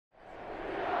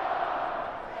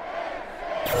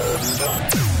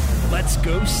Let's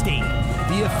Go State,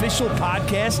 the official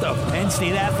podcast of Penn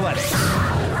State Athletics.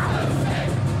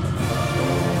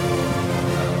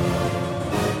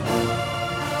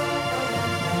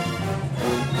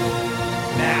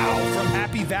 Now, from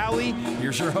Happy Valley,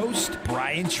 here's your host,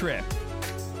 Brian Tripp.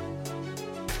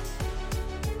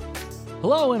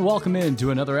 Hello and welcome in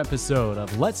to another episode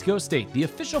of Let's Go State, the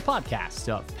official podcast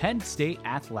of Penn State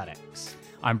Athletics.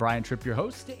 I'm Brian Tripp, your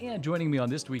host, and joining me on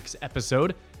this week's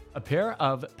episode, a pair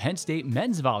of Penn State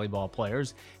men's volleyball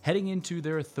players heading into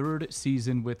their third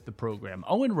season with the program.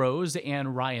 Owen Rose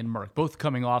and Ryan Merk, both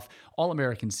coming off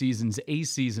All-American seasons a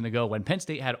season ago when Penn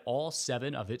State had all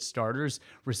 7 of its starters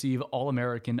receive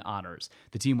All-American honors.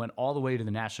 The team went all the way to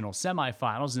the national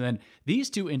semifinals, and then these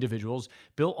two individuals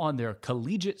built on their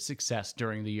collegiate success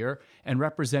during the year and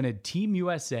represented Team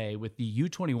USA with the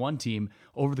U21 team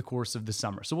over the course of the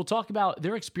summer. So we'll talk about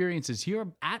their experiences here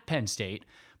at Penn State,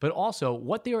 but also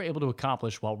what they were able to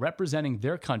accomplish while representing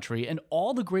their country and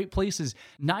all the great places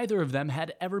neither of them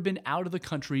had ever been out of the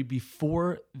country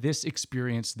before this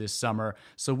experience this summer.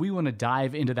 So we want to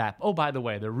dive into that. Oh, by the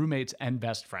way, they're roommates and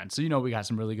best friends. So we got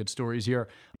some really good stories here.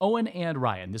 Owen and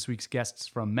Ryan, this week's guests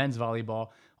from men's volleyball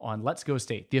on Let's Go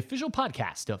State, the official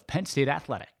podcast of Penn State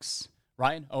Athletics.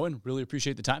 Ryan, Owen, really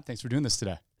appreciate the time. Thanks for doing this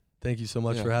today. Thank you so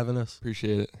much for having us.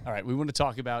 Appreciate it. All right, we want to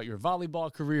talk about your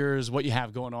volleyball careers, what you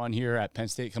have going on here at Penn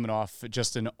State, coming off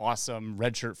just an awesome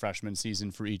redshirt freshman season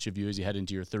for each of you as you head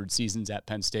into your third seasons at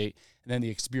Penn State, and then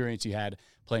the experience you had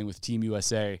playing with Team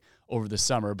USA over the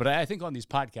summer. But I think on these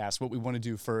podcasts, what we want to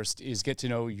do first is get to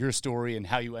know your story and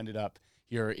how you ended up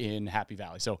here in Happy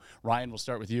Valley. So, Ryan, we'll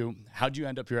start with you. How'd you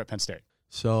end up here at Penn State?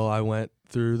 So I went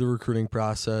through the recruiting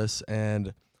process,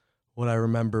 and what I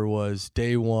remember was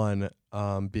day one,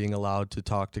 being allowed to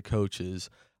talk to coaches.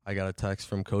 I got a text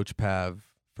from Coach Pav,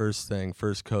 first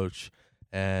coach.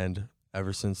 And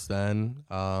ever since then,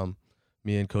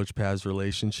 me and Coach Pav's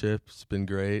relationship's been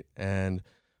great. And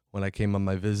when I came on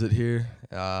my visit here,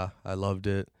 I loved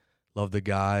it. Loved the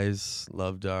guys,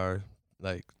 loved the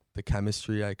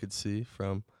chemistry I could see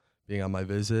from being on my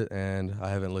visit, and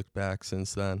I haven't looked back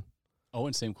since then.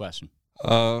 Owen, same question.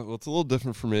 Well, it's a little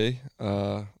different for me.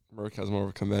 Merk has more of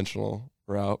a conventional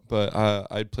route, but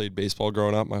I'd played baseball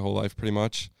growing up my whole life pretty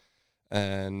much,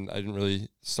 and I didn't really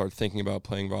start thinking about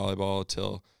playing volleyball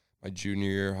until my junior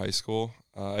year of high school.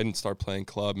 I didn't start playing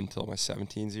club until my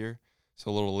 17th year,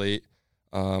 so a little late.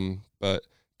 But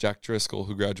Jack Driscoll,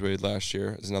 who graduated last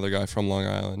year, is another guy from Long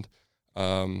Island.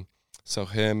 So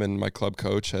him and my club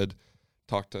coach had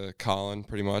talked to Colin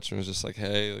pretty much and was just like,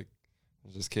 hey,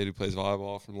 there's this kid who plays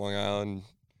volleyball from Long Island,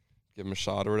 give him a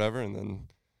shot or whatever, and then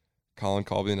Colin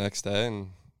called me the next day, and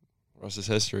the rest is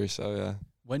history. So, yeah.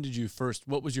 What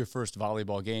was your first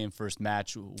volleyball game, first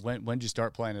match? When did you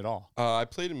start playing at all? I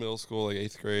played in middle school,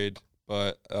 8th grade,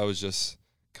 but I was just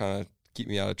kind of keep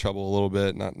me out of trouble a little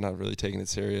bit, not really taking it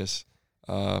serious.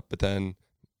 But then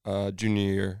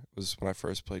junior year was when I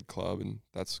first played club, and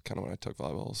that's kind of when I took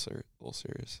volleyball a little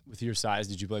serious. With your size,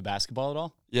 did you play basketball at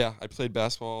all? Yeah, I played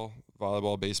basketball,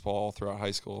 volleyball, baseball throughout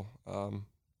high school.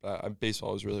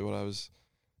 Baseball was really what I was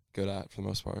good at for the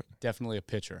most part. Definitely a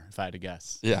pitcher, if I had to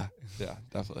guess. Yeah,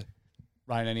 definitely.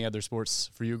 Ryan, any other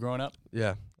sports for you growing up?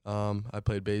 Yeah, I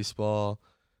played baseball,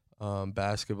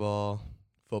 basketball,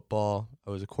 football. I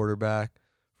was a quarterback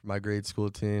for my grade school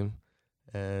team,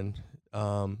 and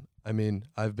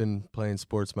I've been playing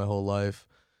sports my whole life.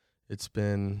 It's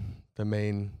been the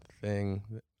main thing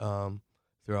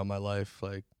throughout my life.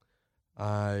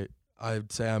 I'd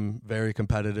say I'm very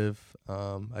competitive.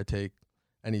 I take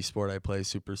any sport I play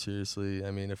super seriously.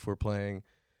 If we're playing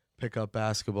pickup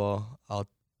basketball, I'll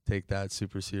take that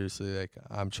super seriously.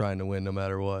 I'm trying to win no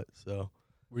matter what. So,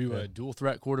 were you a dual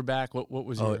threat quarterback? What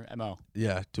was your MO?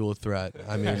 Yeah, dual threat.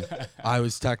 I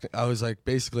was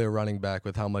basically a running back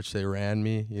with how much they ran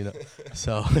me,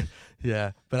 So,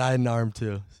 yeah, but I had an arm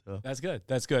too. So That's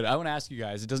good. I want to ask you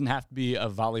guys, it doesn't have to be a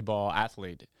volleyball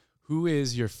athlete. Who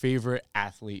is your favorite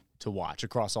athlete to watch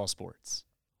across all sports?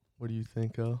 What do you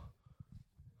think, O?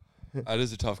 That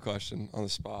is a tough question on the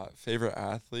spot. Favorite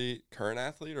athlete, current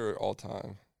athlete, or all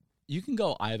time? You can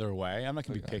go either way. I'm not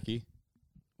going to be picky.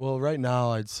 Well, right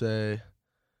now I'd say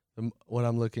what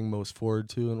I'm looking most forward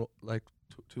to and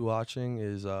to watching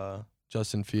is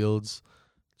Justin Fields,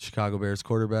 Chicago Bears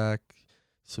quarterback.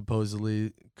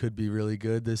 Supposedly could be really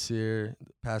good this year.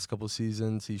 The past couple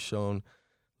seasons he's shown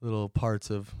little parts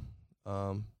of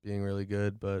being really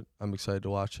good, but I'm excited to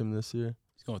watch him this year.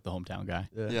 He's going with the hometown guy.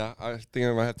 Yeah, I think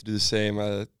I might have to do the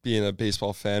same. Being a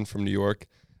baseball fan from New York,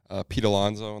 Pete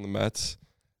Alonso on the Mets.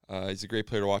 He's a great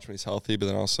player to watch when he's healthy, but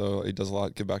then also he does a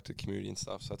lot, give back to the community and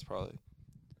stuff, so that's probably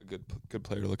a good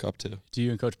player to look up to. Do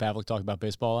you and Coach Pavlik talk about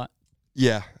baseball a lot?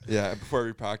 Yeah. Before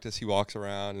every practice, he walks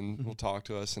around and will talk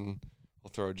to us, and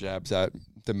we'll throw jabs at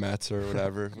the Mets or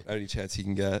whatever, any chance he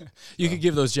can get. You could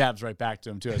give those jabs right back to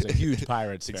him, too, as a huge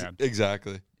Pirates fan.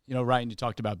 Exactly. You know, Ryan, you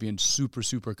talked about being super,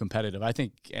 super competitive. I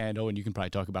think, and Owen, you can probably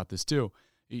talk about this, too.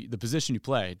 The position you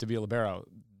play, to be a libero,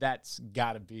 that's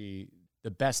got to be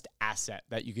the best asset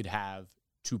that you could have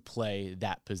to play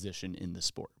that position in the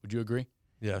sport. Would you agree?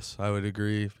 Yes, I would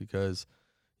agree, because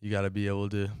you got to be able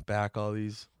to back all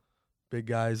these big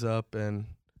guys up and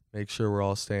make sure we're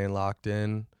all staying locked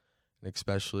in, and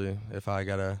especially if I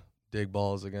got to dig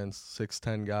balls against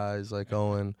 6'10" guys like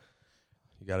Owen.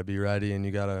 You got to be ready, and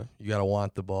you got to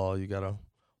want the ball. You got to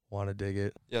want to dig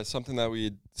it. Yeah, something that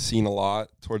we'd seen a lot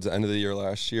towards the end of the year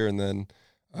last year, and then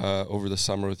over the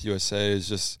summer with USA, is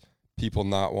just people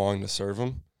not wanting to serve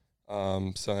him.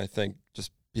 So I think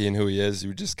just being who he is, you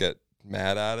would just get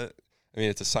mad at it. I mean,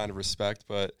 it's a sign of respect,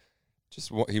 but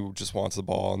he just wants the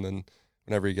ball, and then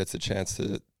whenever he gets a chance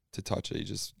to touch it, he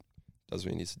just does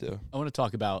what he needs to do. I want to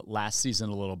talk about last season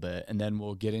a little bit, and then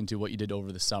we'll get into what you did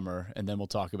over the summer, and then we'll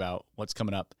talk about what's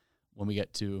coming up when we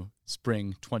get to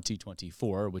spring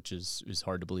 2024, which is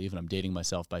hard to believe, and I'm dating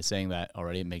myself by saying that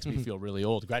already. It makes me feel really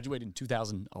old. Graduated in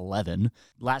 2011.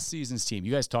 Last season's team,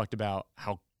 you guys talked about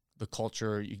how the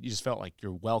culture, you just felt like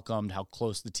you're welcomed, how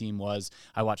close the team was.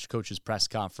 I watched Coach's press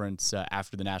conference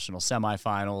after the national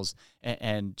semifinals,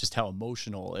 and just how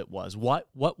emotional it was. What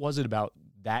was it about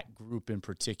that group in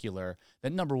particular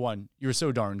that, number one, you were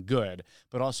so darn good,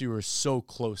 but also you were so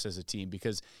close as a team?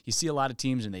 Because you see a lot of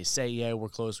teams and they say, yeah, we're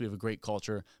close, we have a great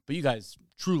culture, but you guys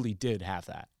truly did have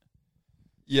that.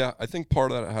 Yeah, I think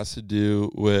part of that has to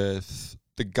do with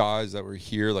the guys that were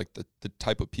here, like the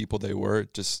type of people they were.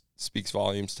 It just speaks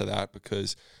volumes to that,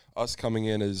 because us coming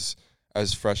in as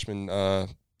freshmen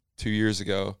 2 years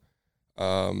ago,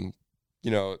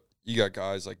 you got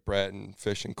guys like Brett and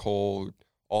Fish and Cole,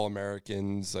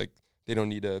 All-Americans. Like, they don't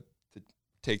need to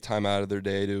take time out of their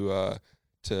day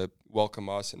to welcome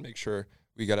us and make sure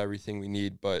we got everything we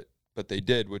need, but they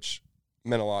did, which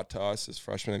meant a lot to us as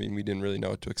freshmen. I mean, we didn't really know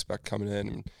what to expect coming in,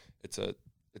 and it's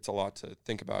a lot to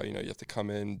think about. You have to come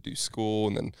in, do school,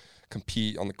 and then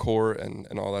compete on the court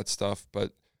and all that stuff.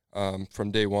 But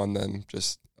from day one, then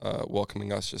just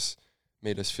welcoming us just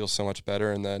made us feel so much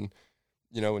better. And then,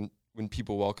 when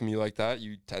people welcome you like that,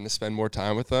 you tend to spend more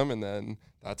time with them, and then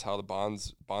that's how the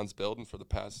bonds build. And for the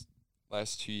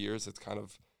last 2 years, that's kind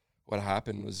of what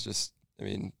happened. Was just, I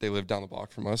mean, they live down the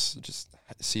block from us. Just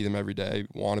see them every day,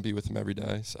 want to be with them every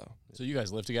day. So you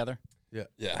guys live together?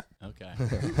 Yeah. Okay.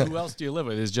 Who else do you live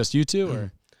with? Is it just you two,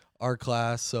 or? Our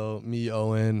class, so me,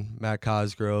 Owen, Matt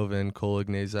Cosgrove, and Cole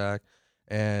Ignazak.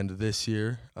 And this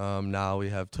year, now we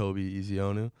have Toby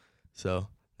Ezionu. So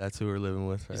that's who we're living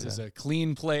with right now. Is this a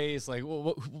clean place? Like,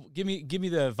 give me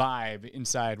the vibe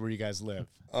inside where you guys live.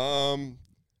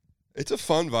 It's a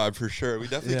fun vibe for sure. We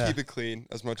definitely keep it clean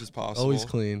as much as possible.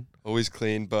 Always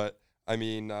clean. But I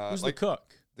mean, who's the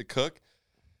cook? The cook?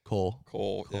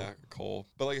 Cole. Yeah, Cole.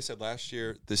 But like I said, last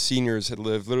year the seniors had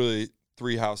lived literally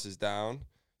 3 houses down,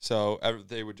 so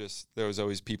there was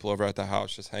always people over at the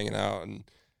house just hanging out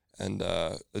and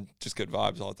just good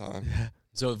vibes all the time. Yeah.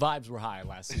 So the vibes were high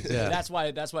last season. Yeah. That's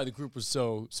why the group was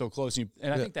so close.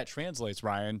 And I think that translates,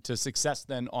 Ryan, to success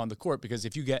then on the court, because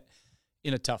if you get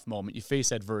in a tough moment, you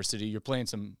face adversity, you're playing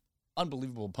some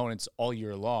unbelievable opponents all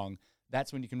year long,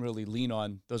 that's when you can really lean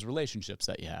on those relationships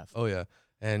that you have. Oh, yeah.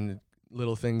 And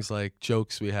little things like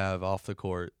jokes we have off the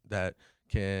court that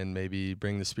can maybe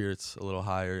bring the spirits a little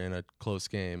higher in a close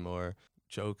game, or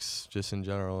jokes just in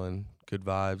general, and good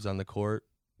vibes on the court,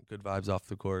 good vibes off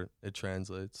the court. It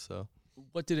translates. So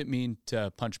what did it mean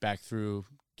to punch back through,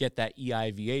 get that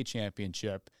EIVA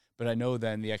championship? But I know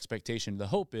then the expectation, the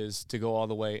hope is to go all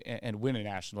the way and win a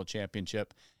national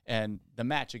championship. And the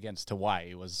match against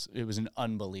Hawaii was an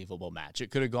unbelievable match. It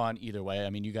could have gone either way.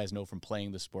 I mean, you guys know from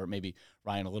playing the sport, maybe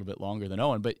Ryan a little bit longer than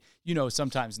Owen, but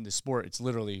sometimes in the sport, it's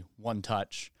literally one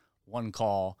touch, one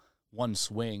call, one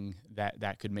swing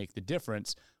that could make the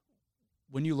difference.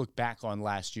 When you look back on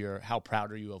last year, how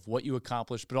proud are you of what you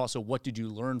accomplished, but also what did you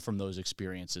learn from those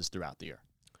experiences throughout the year?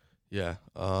 Yeah.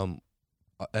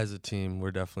 As a team, we're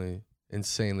definitely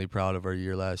insanely proud of our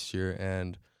year last year,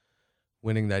 and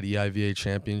winning that EIVA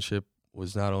championship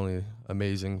was not only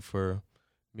amazing for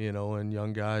me and Owen,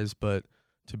 young guys, but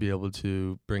to be able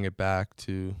to bring it back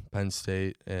to Penn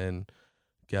State and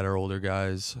get our older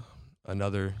guys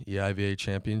another EIVA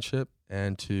championship,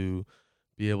 and to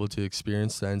be able to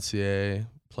experience the NCAA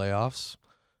playoffs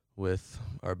with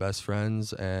our best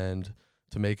friends, and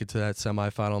to make it to that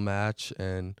semifinal match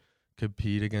and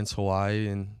compete against Hawaii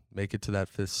and make it to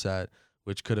that 5th set,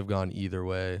 which could have gone either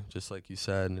way. Just like you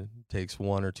said, it takes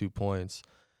 1 or 2 points.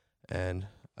 And,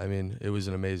 I mean, it was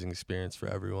an amazing experience for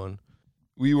everyone.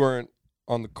 We weren't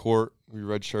on the court. We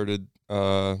redshirted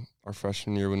our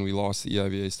freshman year when we lost the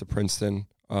EIVAs to Princeton.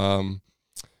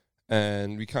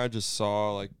 And we kind of just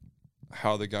saw, like,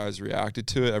 how the guys reacted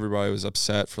to it. Everybody was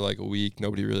upset for, like, a week.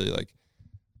 Nobody really, like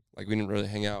we didn't really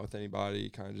hang out with anybody.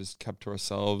 Kind of just kept to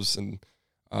ourselves. And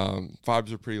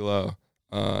vibes were pretty low.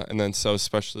 And then so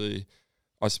especially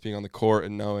us being on the court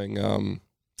and knowing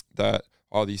that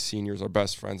all these seniors are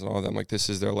best friends and all of them, like, this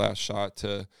is their last shot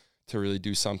to really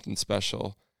do something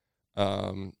special.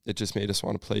 It just made us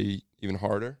want to play even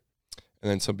harder.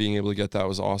 And then so being able to get that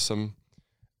was awesome.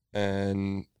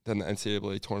 And then the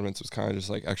NCAA tournaments was kind of just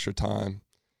like extra time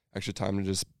to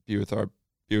just be with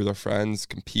our friends,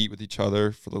 compete with each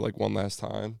other for like one last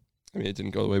time. I mean, it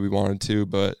didn't go the way we wanted to,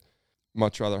 but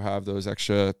much rather have those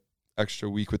extra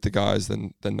week with the guys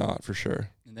than not, for sure.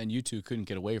 And then you two couldn't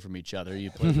get away from each other.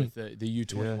 You played with the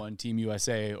U21 Team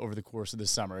USA over the course of the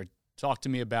summer. Talk to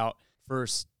me about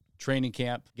first training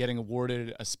camp, getting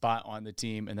awarded a spot on the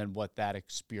team, and then what that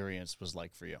experience was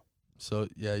like for you. So,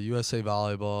 yeah, USA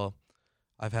Volleyball,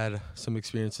 I've had some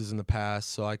experiences in the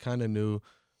past, so I kind of knew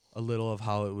a little of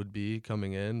how it would be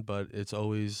coming in, but it's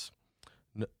always,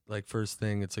 like, first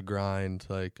thing, it's a grind.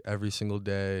 Like, every single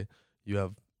day, you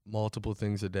have multiple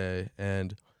things a day,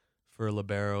 and for a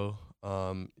libero,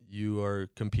 you are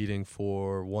competing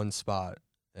for one spot,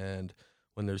 and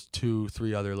when there's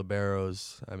 2-3 other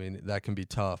liberos, I mean, that can be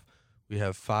tough. We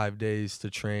have 5 days to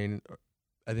train,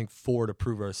 I think 4 to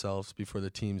prove ourselves before the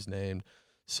team's named.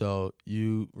 So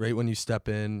right when you step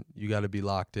in, you got to be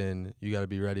locked in. You got to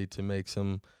be ready to make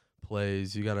some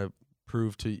plays. You got to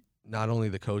prove to not only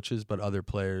the coaches but other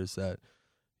players that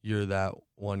you're that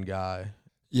one guy.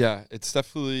 Yeah, it's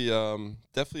definitely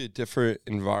a different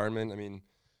environment. I mean,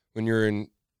 when you're in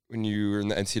the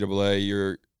NCAA,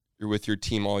 you're with your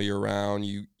team all year round.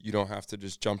 You don't have to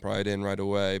just jump right in right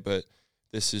away. But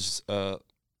this is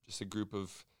just a group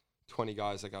of 20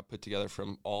 guys that got put together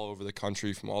from all over the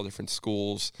country, from all different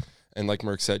schools. And like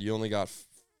Merk said, you only got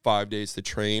 5 days to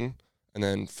train and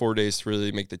then 4 days to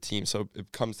really make the team. So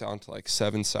it comes down to like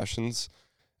 7 sessions.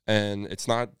 And it's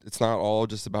not all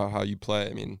just about how you play.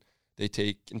 I mean, they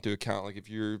take into account, like, if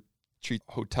you treat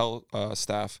hotel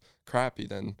staff crappy,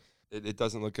 then it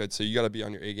doesn't look good. So you got to be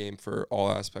on your A game for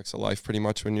all aspects of life pretty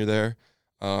much when you're there,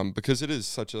 because it is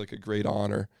such a great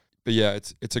honor. But yeah,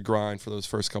 it's a grind for those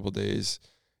first couple of days.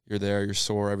 You're there, you're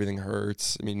sore, everything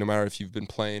hurts. I mean, no matter if you've been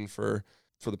playing for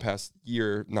the past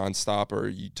year nonstop or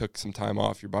you took some time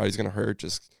off, your body's going to hurt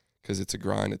just because it's a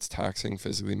grind. It's taxing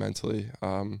physically, mentally.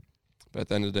 But at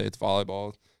the end of the day, it's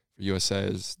volleyball. For USA,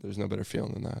 there's no better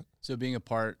feeling than that. So being a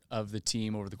part of the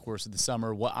team over the course of the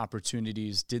summer, what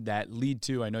opportunities did that lead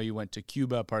to? I know you went to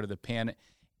Cuba, part of the Pan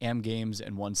Am Games,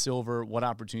 and won silver. What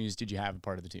opportunities did you have as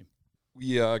part of the team?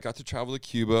 We got to travel to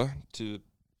Cuba to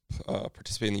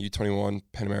participate in the U21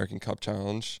 Pan American Cup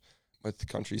Challenge with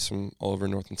countries from all over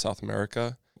North and South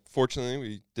America. Fortunately,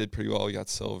 we did pretty well. We got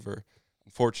silver.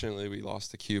 Unfortunately, we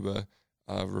lost to Cuba,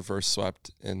 reverse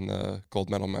swept in the gold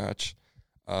medal match.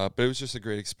 But it was just a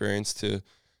great experience to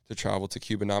travel to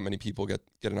Cuba. Not many people get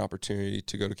an opportunity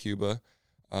to go to Cuba.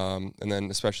 And then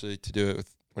especially to do it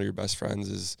with one of your best friends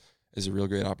is a real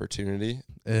great opportunity.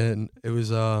 And it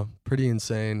was pretty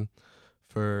insane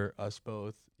for us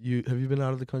both. Have you been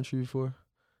out of the country before?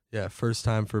 Yeah, first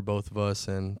time for both of us,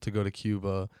 and to go to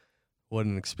Cuba, what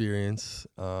an experience.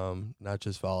 Not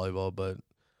just volleyball, but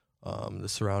the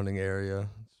surrounding area.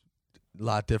 A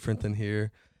lot different than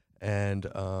here. And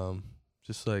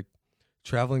just like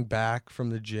traveling back from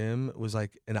the gym was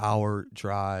like an hour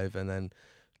drive, and then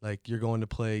like you're going to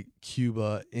play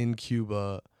Cuba in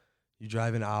Cuba. You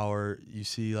drive an hour, you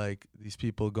see like these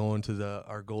people going to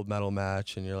our gold medal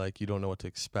match, and you're like, you don't know what to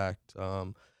expect.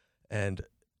 And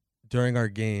during our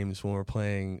games when we're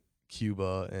playing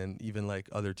Cuba and even like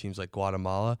other teams like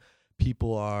Guatemala,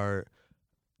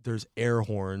 there's air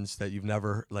horns that you've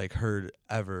never like heard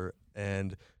ever.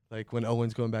 And like when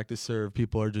Owen's going back to serve,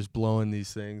 people are just blowing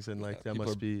these things, and like that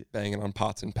must be banging on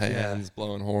pots and pans,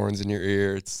 blowing horns in your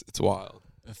ear. It's wild.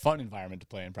 A fun environment to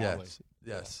play in, probably.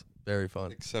 Yes. Very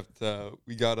fun. Except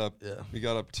we got up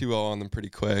 2-0 on them pretty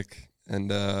quick,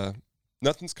 and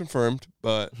nothing's confirmed,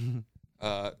 but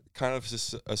kind of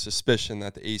just a suspicion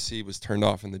that the AC was turned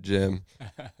off in the gym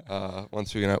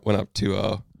once we went up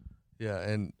 2-0. Yeah,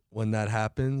 and when that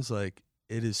happens, like,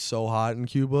 it is so hot in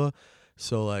Cuba,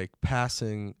 so like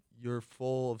passing, you're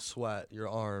full of sweat, your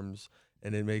arms,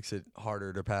 and it makes it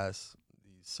harder to pass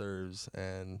these serves,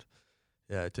 and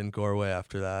yeah, it didn't go our way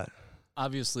after that.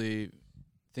 Obviously,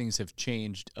 things have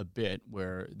changed a bit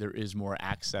where there is more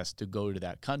access to go to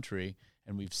that country,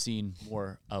 and we've seen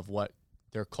more of what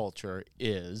their culture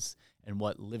is and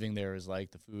what living there is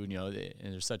like, the food,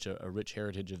 and there's such a rich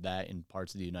heritage of that in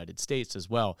parts of the United States as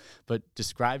well. But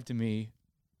describe to me,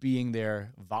 being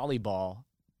there, volleyball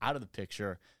out of the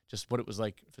picture, just what it was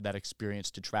like for that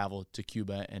experience to travel to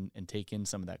Cuba and take in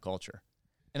some of that culture.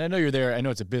 And I know you're there. I know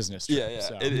it's a business trip. Yeah.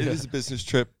 So. It is a business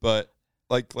trip, but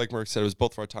like Merk said, it was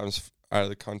both of our times out of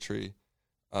the country,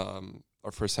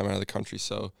 our first time out of the country.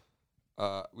 So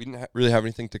we didn't really have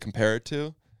anything to compare it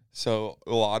to. So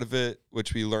a lot of it,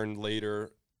 which we learned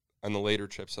later on the later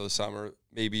trips of the summer,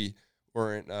 maybe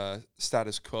weren't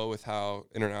status quo with how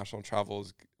international travel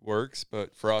works.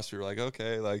 But for us, we were like,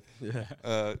 okay,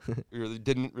 we really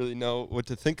didn't really know what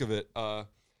to think of it.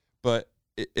 But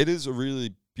it is a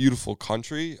really beautiful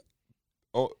country.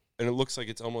 Oh, and it looks like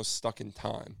it's almost stuck in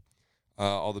time.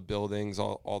 All the buildings,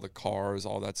 all the cars,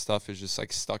 all that stuff is just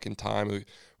like stuck in time, where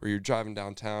you're driving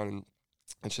downtown and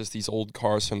it's just these old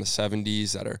cars from the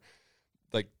 70s that are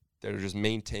just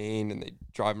maintained, and they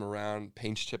drive them around,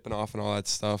 paint's chipping off and all that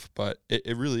stuff. But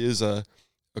it really is a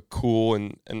cool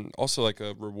and also like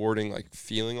a rewarding like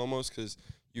feeling almost, because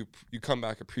you come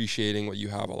back appreciating what you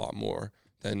have a lot more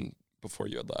than before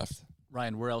you had left.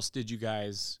 Ryan, where else did you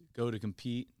guys go to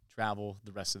compete, travel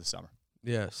the rest of the summer?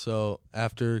 Yeah, so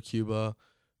after Cuba,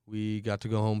 we got to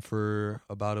go home for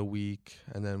about a week,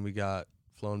 and then we got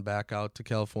flown back out to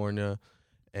California,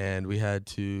 and we had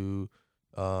to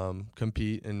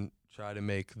compete and try to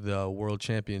make the World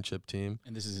Championship team.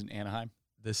 And this is in Anaheim?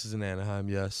 This is in Anaheim,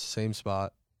 yes, same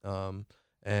spot.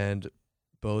 And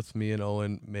both me and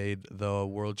Owen made the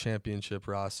World Championship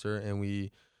roster, and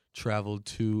we traveled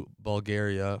to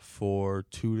Bulgaria for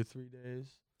 2 to 3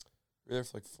 days. We were there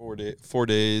for like 4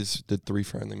 days, did 3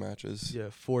 friendly matches. Yeah,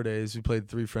 4 days. We played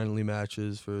 3 friendly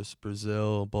matches versus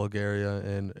Brazil, Bulgaria,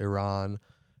 and Iran.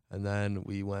 And then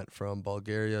we went from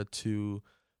Bulgaria to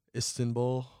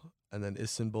Istanbul, and then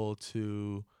Istanbul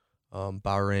to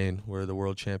Bahrain, where the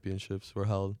World Championships were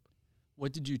held.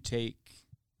 What did you take,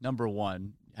 number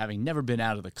one, having never been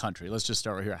out of the country? Let's just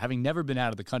start right here. Having never been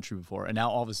out of the country before, and now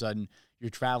all of a sudden you're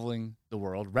traveling the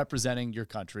world, representing your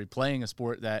country, playing a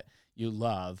sport that you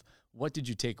love. What did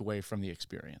you take away from the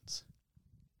experience?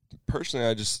 Personally,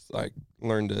 I just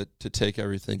learned to take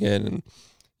everything in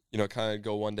and kind of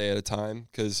go one day at a time,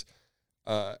 because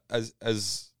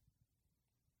as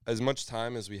much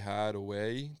time as we had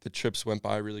away, the trips went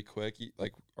by really quick.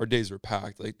 Like, our days were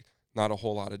packed, not a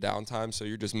whole lot of downtime, so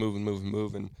you're just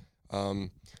moving.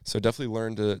 So definitely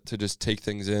learned to just take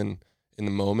things in the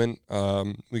moment.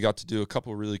 We got to do a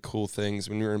couple of really cool things.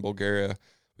 When we were in Bulgaria,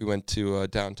 we went to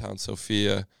downtown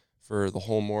Sofia for the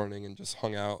whole morning and just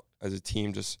hung out as a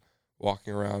team, just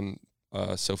walking around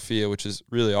Sofia, which is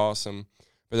really awesome.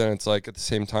 But then it's like, at the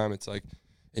same time, it's like,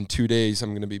 in 2 days, I'm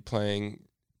going to be playing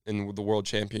in the World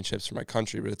Championships for my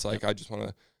country. But it's like, I just want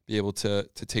to be able to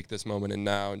take this moment in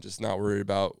now and just not worry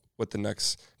about what the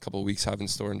next couple of weeks have in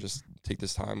store, and just take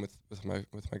this time with my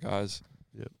guys.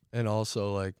 Yep. And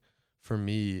also, for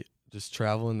me, just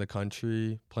traveling the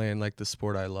country, playing the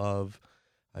sport I love.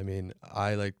 I mean,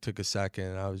 I took a second,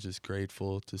 and I was just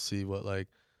grateful to see what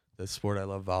the sport I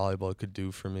love, volleyball, could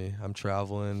do for me. I'm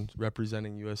traveling,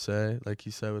 representing USA, like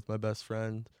he said, with my best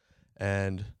friend,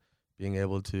 and being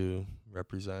able to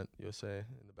represent USA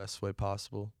in the best way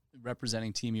possible.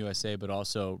 Representing Team USA, but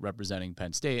also representing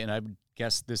Penn State. And I would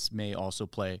guess this may also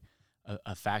play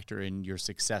a factor in your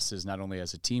successes, not only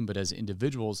as a team, but as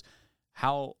individuals.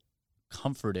 How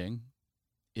comforting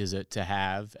is it to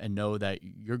have and know that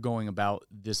you're going about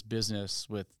this business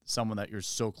with someone that you're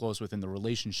so close with, in the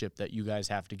relationship that you guys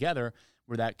have together,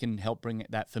 where that can help bring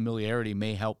that familiarity,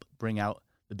 may help bring out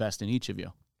the best in each of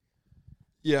you?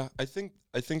 Yeah, I think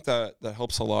that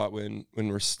helps a lot when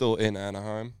we're still in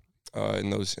Anaheim, in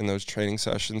those training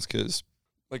sessions, because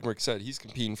like Merk said, he's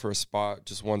competing for a spot,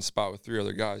 just one spot with 3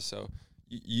 other guys. So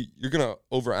you're gonna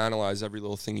overanalyze every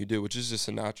little thing you do, which is just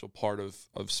a natural part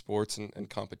of sports and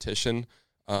competition.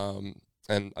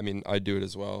 And I mean, I do it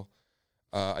as well.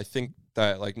 I think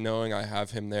that knowing I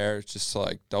have him there, just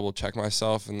to double check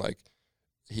myself, and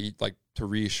to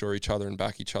reassure each other and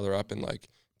back each other up, and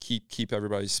keep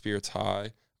everybody's spirits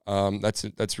high.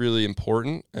 That's really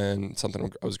important, and something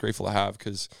I was grateful to have,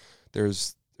 because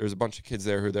there's a bunch of kids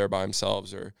there who are there by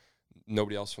themselves, or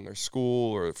nobody else from their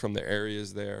school or from their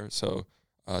areas there. So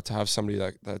to have somebody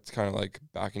that's kind of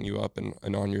backing you up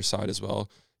and on your side as well,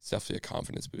 it's definitely a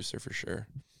confidence booster for sure.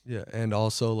 Yeah, and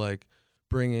also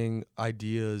bringing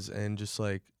ideas and just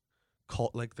the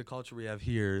culture we have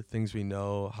here, things we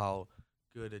know, how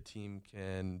good a team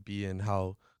can be and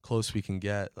how close we can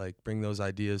get. Like, bring those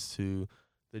ideas to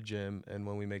the gym, and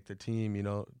when we make the team,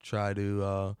 try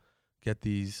to get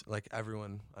these, like,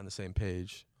 everyone on the same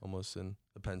page, almost in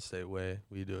the Penn State way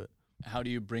we do it. How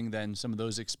do you bring then some of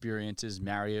those experiences,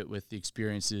 marry it with the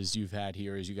experiences you've had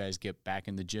here as you guys get back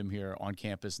in the gym here on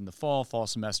campus in the fall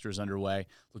semester is underway,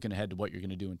 looking ahead to what you're going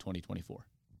to do in 2024?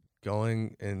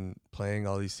 Going and playing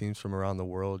all these teams from around the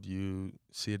world, you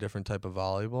see a different type of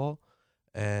volleyball,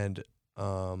 and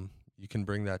you can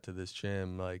bring that to this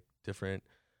gym, like different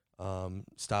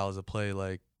styles of play,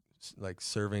 like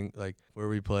serving, like where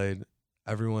we played,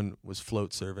 everyone was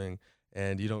float serving,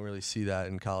 and you don't really see that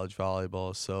in college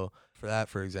volleyball. So for that,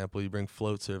 for example, you bring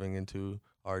float serving into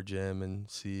our gym and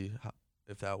see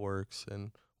if that works and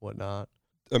whatnot.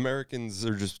 Americans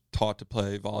are just taught to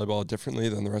play volleyball differently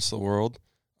than the rest of the world.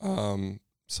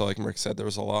 So like Merk said, there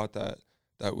was a lot that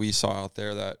we saw out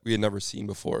there that we had never seen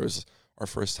before. It was our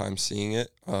first time seeing it.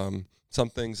 Some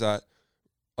things that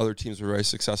other teams were very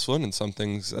successful in and some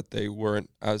things that they weren't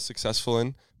as successful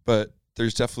in. But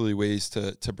there's definitely ways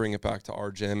to bring it back to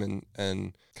our gym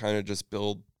and kind of just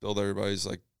build everybody's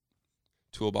like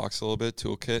toolbox a little bit,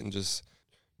 toolkit, and just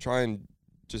try and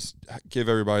just give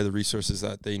everybody the resources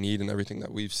that they need and everything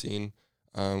that we've seen,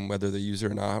 whether they use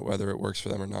it or not, whether it works for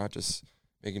them or not, just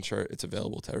making sure it's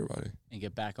available to everybody. And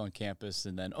get back on campus,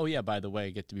 and then, oh yeah, by the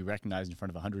way, get to be recognized in front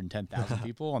of 110,000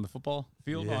 people on the football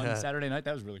field on Saturday night.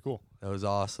 That was really cool. That was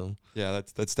awesome. Yeah,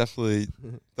 that's definitely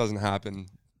doesn't happen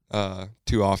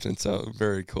too often, so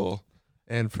very cool.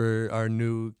 And for our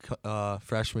new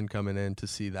freshmen coming in to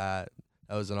see that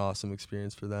was an awesome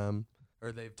experience for them.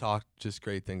 Or they've talked just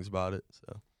great things about it.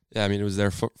 So yeah, I mean, it was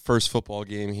their first football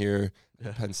game here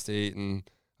at Penn State, and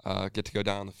get to go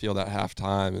down the field at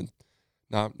halftime, and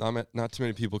not too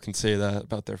many people can say that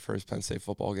about their first Penn State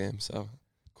football game. So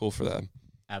cool for them.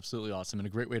 Absolutely awesome, and a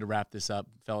great way to wrap this up,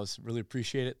 fellas. Really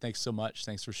appreciate it. Thanks so much.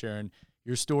 Thanks for sharing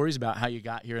your stories about how you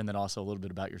got here, and then also a little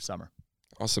bit about your summer.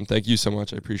 Awesome. Thank you so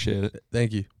much. I appreciate it.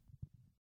 Thank you.